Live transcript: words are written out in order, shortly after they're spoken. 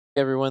Hey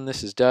everyone,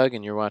 this is Doug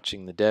and you're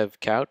watching the Dev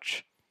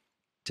Couch.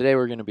 Today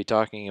we're going to be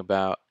talking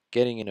about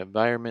getting an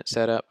environment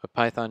set up, a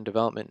Python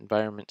development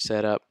environment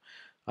set up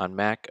on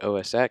Mac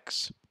OS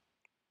X.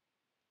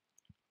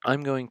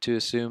 I'm going to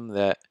assume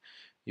that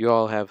you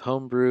all have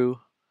Homebrew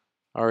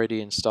already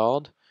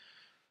installed.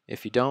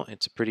 If you don't,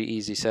 it's a pretty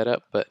easy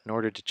setup, but in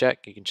order to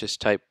check, you can just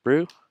type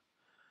brew.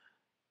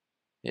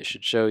 It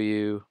should show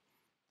you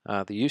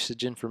the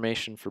usage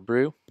information for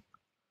brew.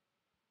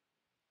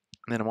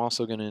 And then I'm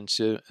also going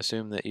to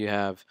assume that you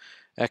have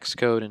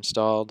Xcode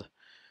installed.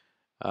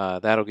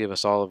 That'll give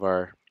us all of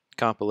our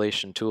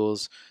compilation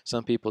tools.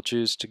 Some people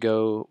choose to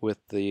go with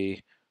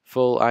the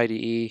full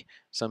IDE.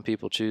 Some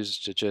people choose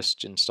to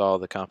just install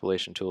the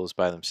compilation tools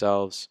by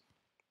themselves.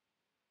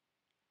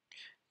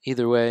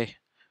 Either way,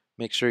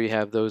 make sure you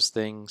have those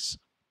things.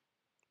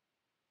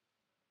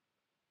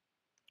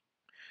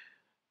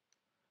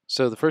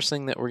 So the first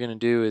thing that we're going to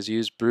do is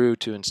use brew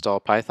to install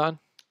Python.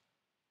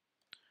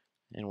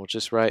 And we'll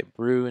just write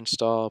brew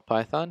install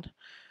Python.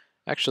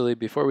 Actually,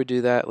 before we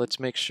do that, let's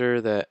make sure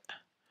that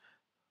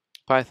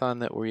Python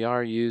that we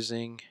are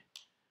using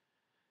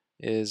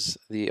is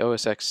the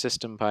OS X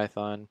system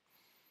Python.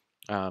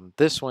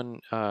 This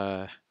one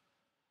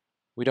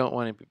we don't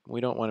want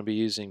to be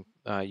using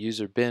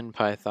user bin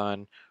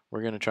Python.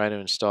 We're going to try to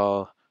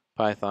install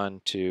Python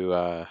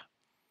to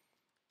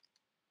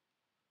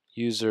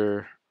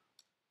user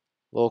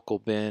local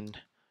bin.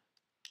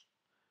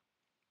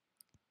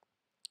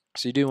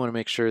 So you do want to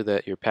make sure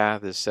that your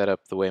path is set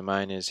up the way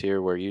mine is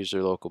here, where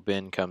user local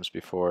bin comes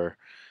before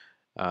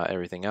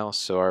everything else.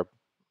 So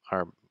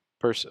our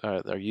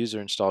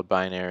user installed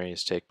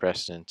binaries take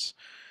precedence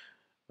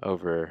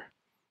over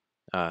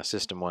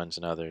system ones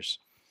and others.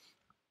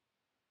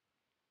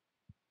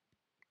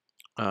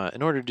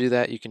 In order to do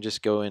that, you can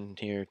just go in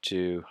here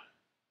to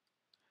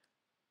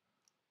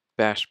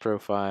bash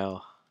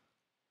profile,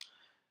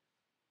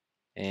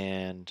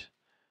 and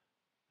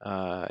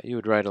you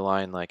would write a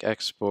line like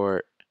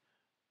export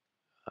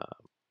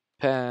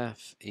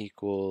path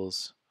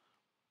equals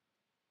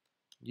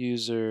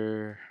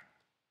user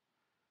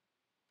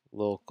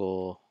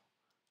local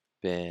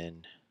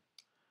bin,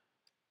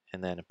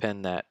 and then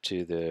append that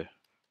to the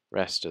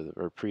rest of the,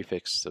 or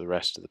prefix the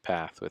rest of the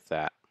path with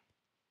that.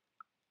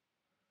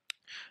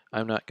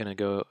 I'm not going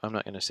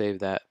to save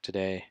that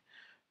today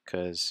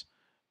because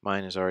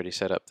mine is already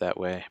set up that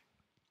way.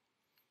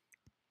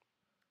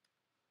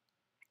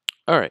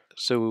 Alright,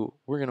 so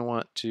we're going to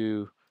want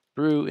to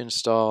brew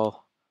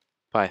install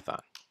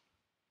Python.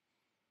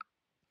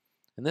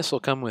 And this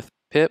will come with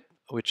pip,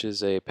 which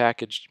is a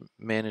package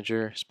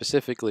manager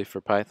specifically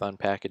for Python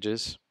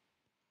packages,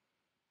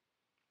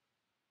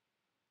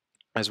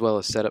 as well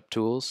as setup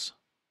tools.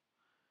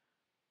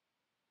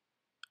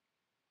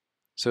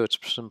 So it's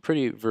some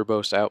pretty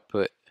verbose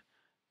output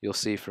you'll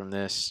see from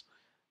this.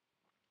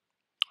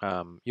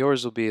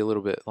 Yours will be a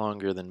little bit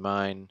longer than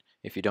mine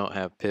if you don't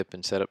have pip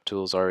and setup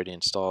tools already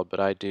installed, but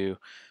I do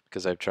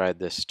because I've tried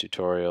this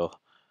tutorial.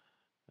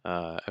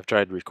 I've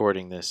tried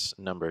recording this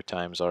a number of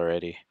times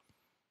already.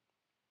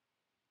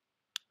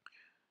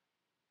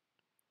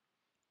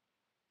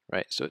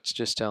 Right, so it's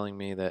just telling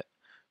me that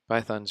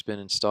Python's been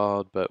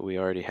installed, but we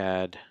already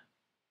had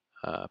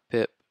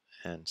pip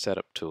and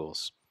setup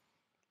tools.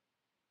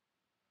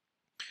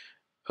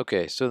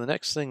 Okay, so the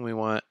next thing we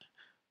want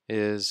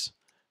is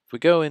if we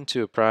go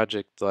into a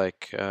project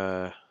like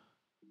the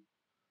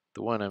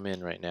one I'm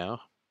in right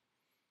now.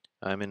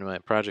 I'm in my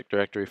project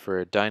directory for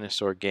a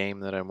dinosaur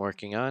game that I'm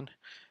working on,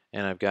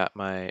 and I've got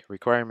my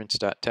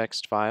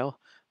requirements.txt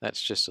file.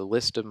 That's just a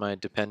list of my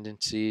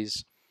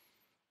dependencies.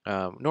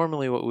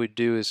 Normally what we'd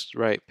do is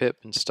write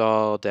pip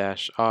install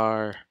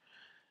 -r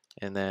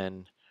and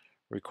then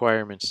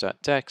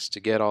requirements.txt to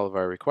get all of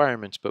our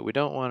requirements, but we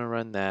don't want to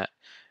run that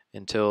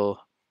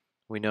until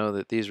we know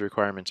that these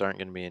requirements aren't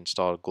going to be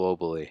installed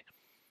globally.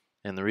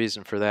 And the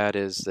reason for that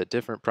is that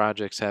different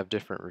projects have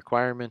different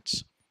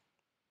requirements,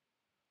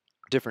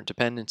 different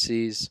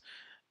dependencies,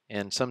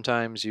 and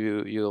sometimes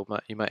you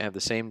might have the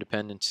same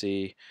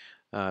dependency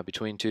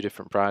between two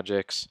different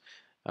projects,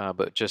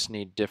 but just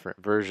need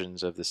different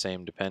versions of the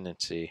same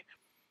dependency.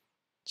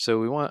 So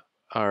we want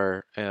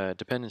our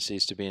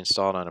dependencies to be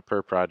installed on a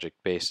per project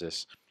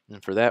basis,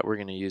 and for that we're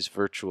going to use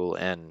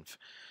virtualenv.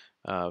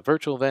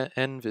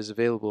 Virtualenv is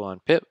available on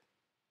pip,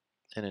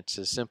 and it's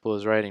as simple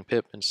as writing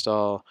pip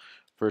install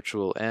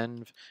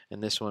virtualenv,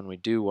 and this one we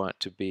do want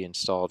to be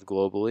installed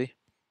globally.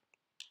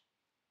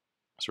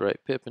 So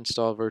write pip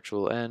install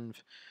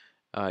virtualenv.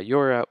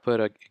 Your output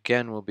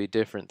again will be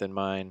different than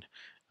mine,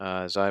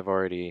 as I've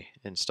already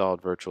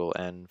installed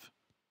virtualenv.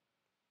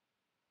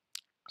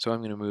 So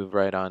I'm going to move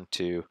right on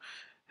to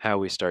how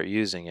we start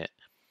using it.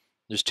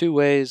 There's two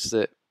ways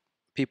that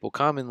people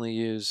commonly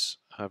use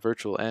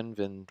virtualenv,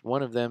 and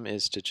one of them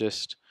is to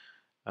just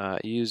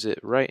use it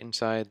right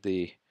inside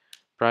the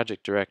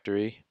project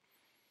directory.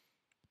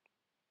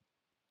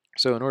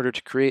 So in order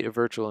to create a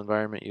virtual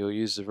environment, you'll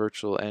use the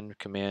virtualenv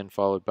command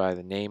followed by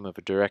the name of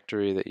a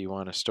directory that you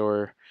want to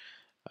store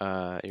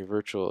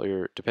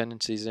your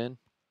dependencies in.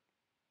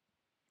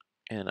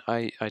 and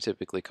I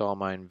typically call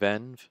mine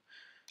venv.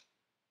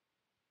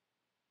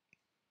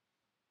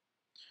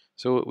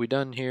 So what we've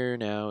done here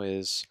now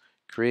is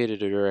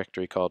created a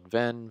directory called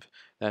venv.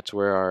 That's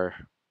where our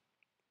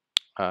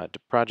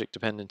project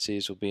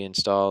dependencies will be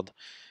installed.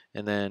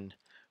 And then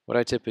what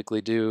I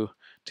typically do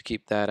to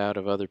keep that out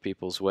of other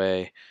people's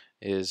way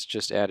is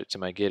just add it to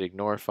my git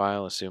ignore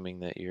file, assuming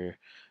that you're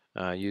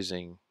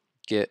using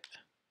git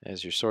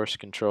as your source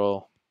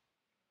control.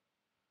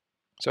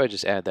 So I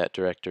just add that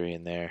directory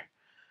in there.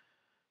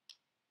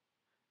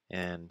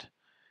 And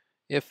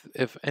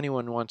if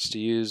anyone wants to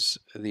use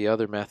the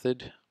other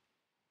method,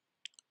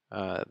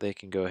 they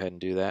can go ahead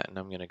and do that, and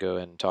I'm going to go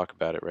ahead and talk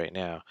about it right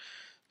now.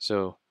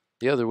 So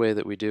the other way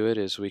that we do it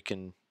is we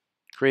can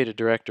create a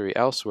directory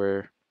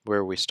elsewhere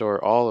where we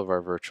store all of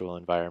our virtual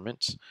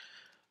environments.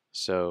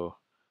 So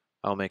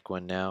I'll make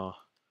one now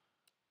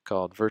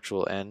called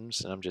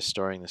virtualenv, and I'm just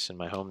storing this in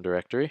my home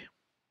directory.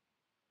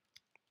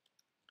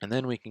 And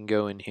then we can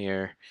go in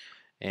here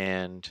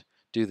and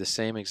do the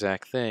same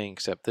exact thing,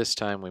 except this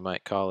time we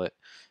might call it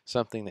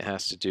something that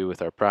has to do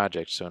with our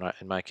project. So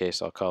in my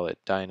case, I'll call it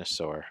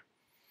dinosaur.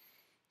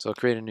 So I'll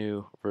create a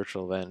new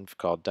virtual env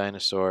called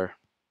dinosaur.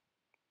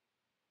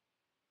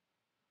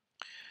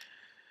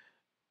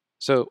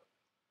 So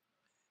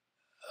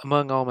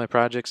among all my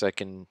projects, I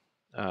can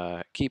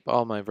keep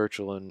all my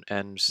virtual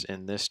envs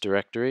in this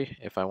directory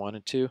if I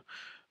wanted to,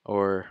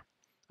 or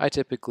I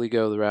typically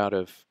go the route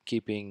of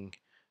keeping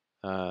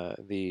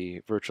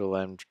the virtual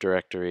env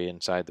directory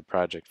inside the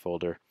project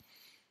folder.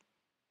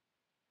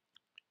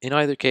 In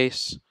either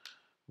case,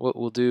 what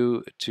we'll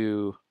do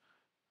to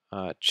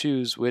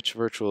choose which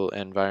virtual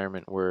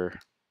environment we're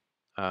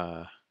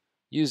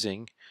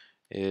using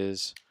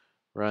is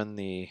run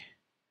the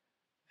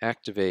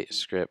activate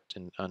script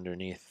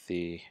underneath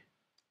the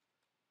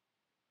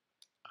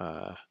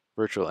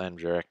virtual env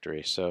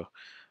directory. So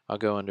I'll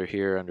go under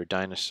here under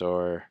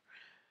dinosaur,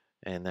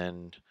 and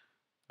then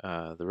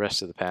the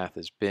rest of the path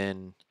is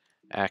bin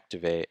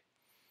activate.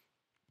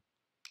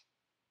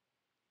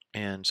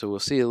 And so we'll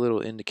see a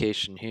little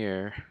indication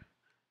here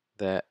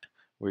that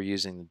we're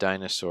using the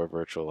dinosaur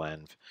virtual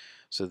env.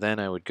 So then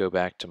I would go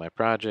back to my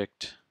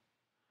project,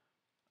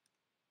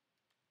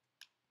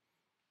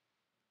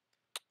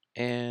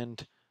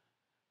 and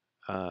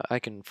I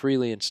can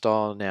freely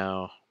install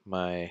now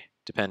my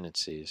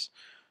dependencies.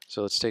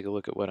 So let's take a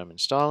look at what I'm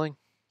installing.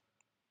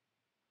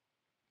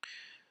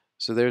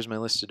 So there's my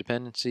list of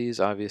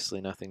dependencies,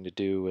 obviously nothing to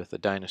do with a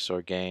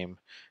dinosaur game,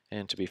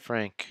 and to be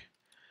frank,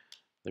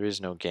 there is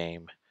no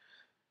game.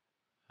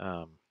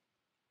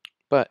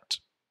 But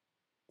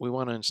we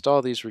want to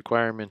install these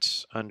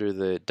requirements under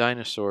the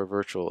dinosaur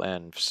virtual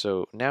env.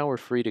 So now we're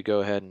free to go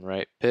ahead and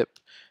write pip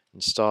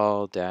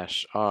install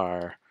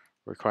 -r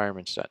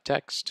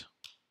requirements.txt.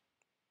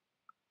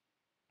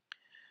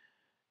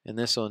 And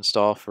this will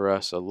install for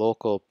us a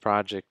local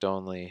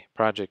project-only,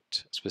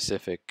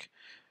 project-specific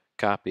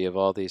copy of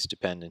all these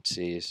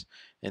dependencies,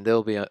 and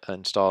they'll be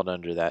installed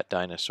under that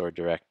dinosaur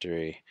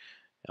directory,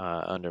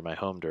 under my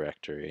home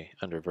directory,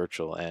 under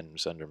virtual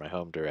envs under my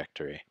home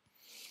directory.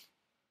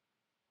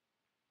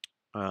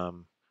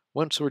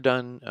 Once we're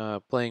done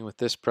playing with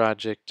this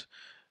project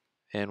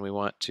and we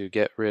want to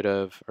get rid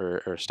of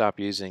or stop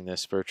using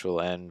this virtual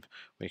env,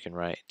 we can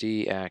write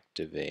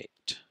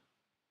deactivate.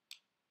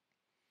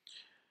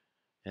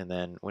 And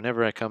then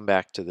whenever I come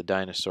back to the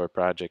dinosaur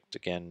project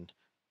again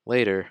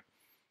later,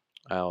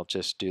 I'll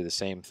just do the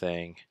same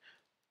thing,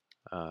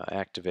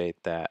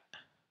 activate that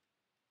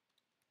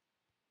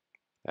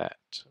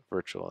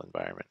virtual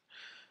environment.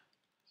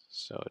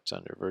 So it's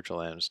under virtual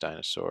envs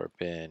dinosaur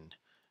bin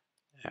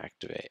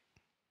activate.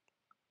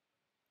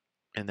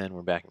 And then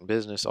we're back in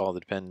business. All the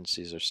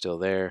dependencies are still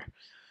there.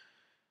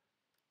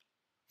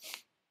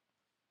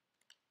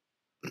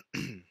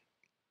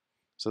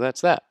 So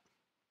that's that.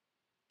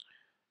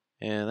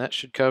 And that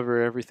should cover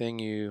everything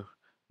you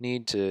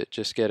need to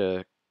just get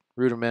a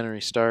rudimentary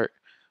start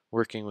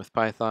working with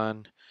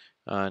Python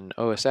on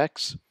OS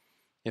X.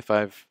 If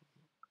I've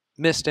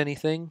missed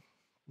anything,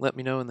 let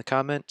me know in the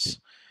comments.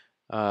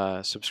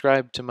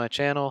 Subscribe to my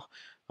channel.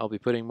 I'll be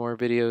putting more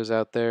videos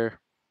out there,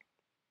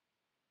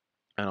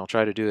 and I'll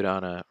try to do it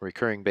on a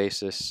recurring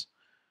basis.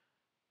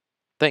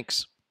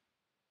 Thanks.